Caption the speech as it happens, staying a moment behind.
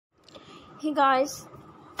Hey guys,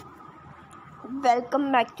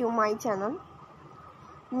 welcome back to my channel.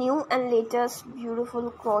 New and latest beautiful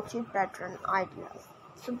crochet pattern ideas.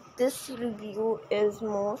 So this review is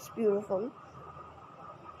most beautiful.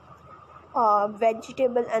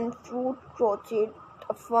 Vegetable and fruit crochet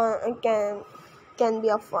can be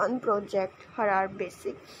a fun project. Here are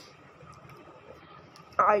basic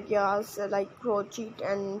ideas like crochet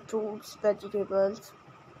and fruits, vegetables.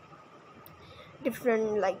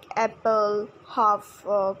 Different like apple, half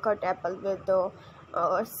cut apple with the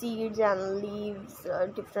seeds and leaves,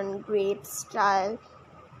 different grape style,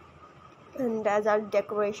 and as our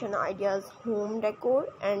decoration ideas, home decor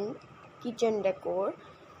and kitchen decor.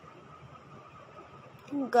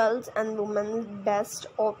 Girls and women's best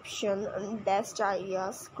option and best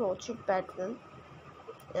ideas crochet pattern,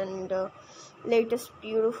 and latest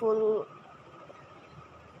beautiful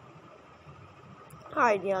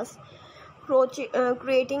ideas.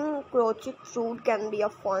 Creating crochet fruit can be a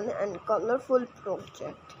fun and colorful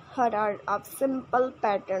project. Here are a simple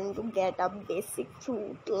pattern to get a basic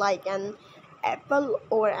fruit like an apple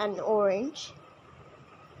or an orange,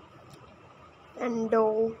 and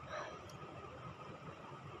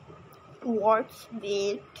what's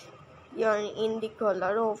weight yarn in the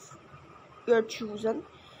color of your chosen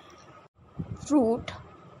fruit.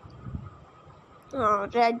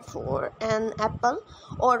 Red for an apple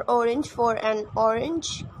or orange for an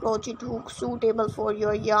orange. Crochet hook suitable for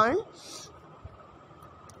your yarn,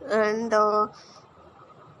 and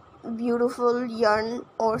beautiful yarn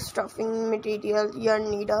or stuffing material, yarn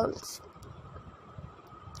needles.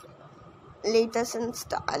 Latest and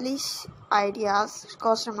stylish ideas.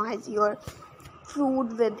 Customize your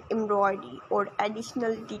fruit with embroidery or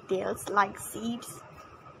additional details like seeds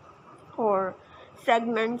or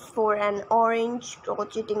segments for an orange.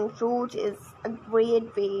 Crocheting fruits is a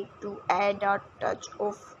great way to add a touch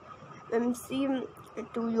of whimsy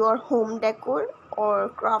to your home decor or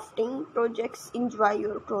crafting projects. Enjoy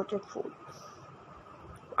your crochet food.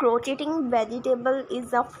 Crocheting vegetable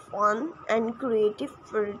is a fun and creative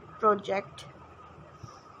project,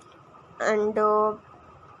 and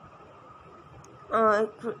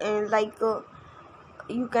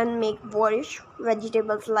you can make boorish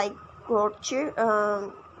vegetables like crochet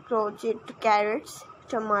carrots,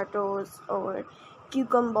 tomatoes, or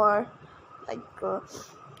cucumber, like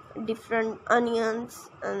different onions,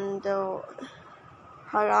 and here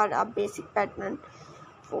are a basic pattern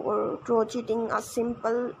for crocheting a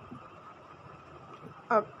simple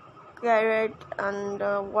carrot and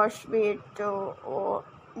wash weight or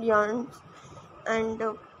yarns, and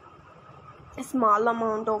a small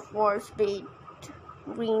amount of wash weight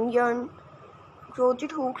green yarn. Crochet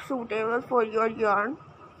hook suitable for your yarn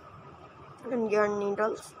and yarn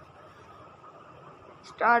needles.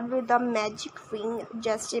 Start with a magic ring,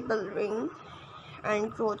 adjustable ring,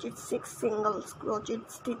 and crochet 6 singles crochet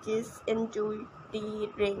stitches into the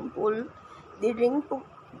ring. Pull the ring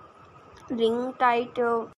tight,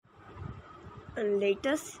 and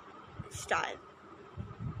latest style.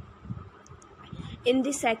 In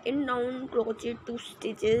the second round, crochet 2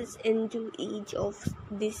 stitches into each of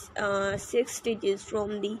these 6 stitches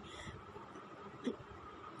from the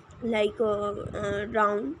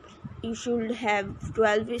round. You should have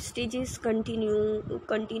 12 stitches. Continue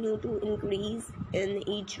to increase in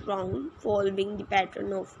each round, following the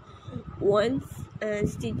pattern of 1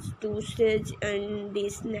 stitch, 2 stitch, and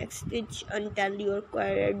this next stitch until your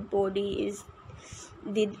carrot body is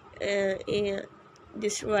this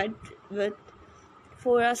red with.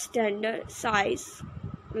 For a standard size,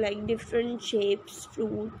 like different shapes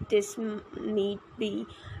fruit, this need be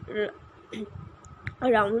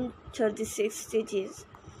around 36 stitches,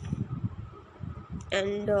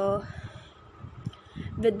 and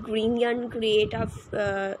with green yarn create a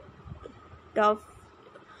tuft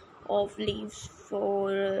of leaves for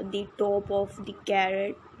the top of the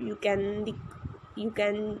carrot. You can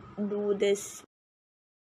do this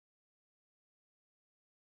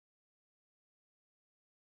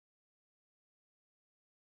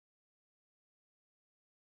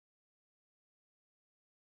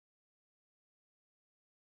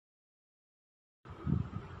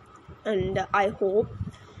and I hope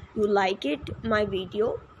you like it, my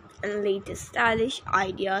video and latest stylish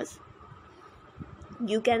ideas.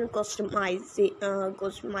 You can customize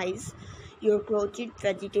your crochet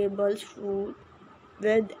vegetables fruit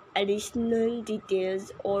with additional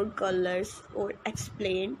details or colors, or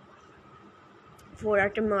explain. For a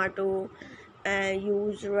tomato,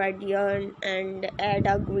 use red yarn and add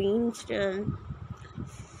a green stem.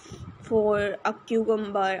 For a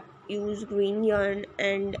cucumber, use green yarn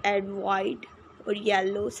and add white or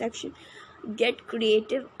yellow section. Get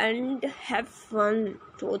creative and have fun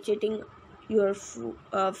crocheting your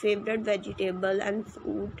favorite vegetable and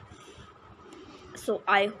fruit. So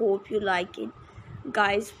I hope you like it.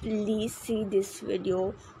 Guys, please see this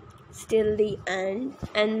video till the end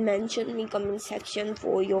and mention me comment section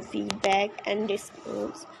for your feedback and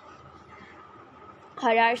response.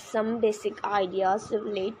 Here are some basic ideas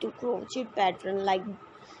related to crochet pattern, like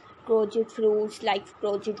crochet fruits, like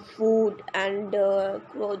crochet food, and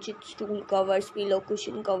crochet stool covers, pillow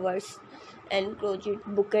cushion covers, and crochet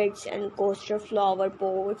buckets and coaster flower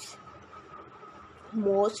pots.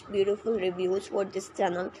 Most beautiful reviews for this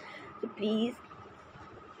channel. So please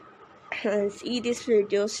see this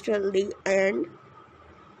video till the end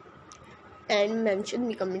and mention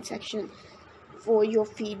the comment section for your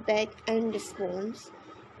feedback and response.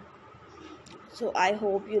 So I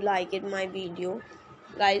hope you like it my video.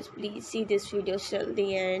 Guys, please see this video till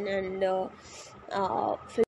the end and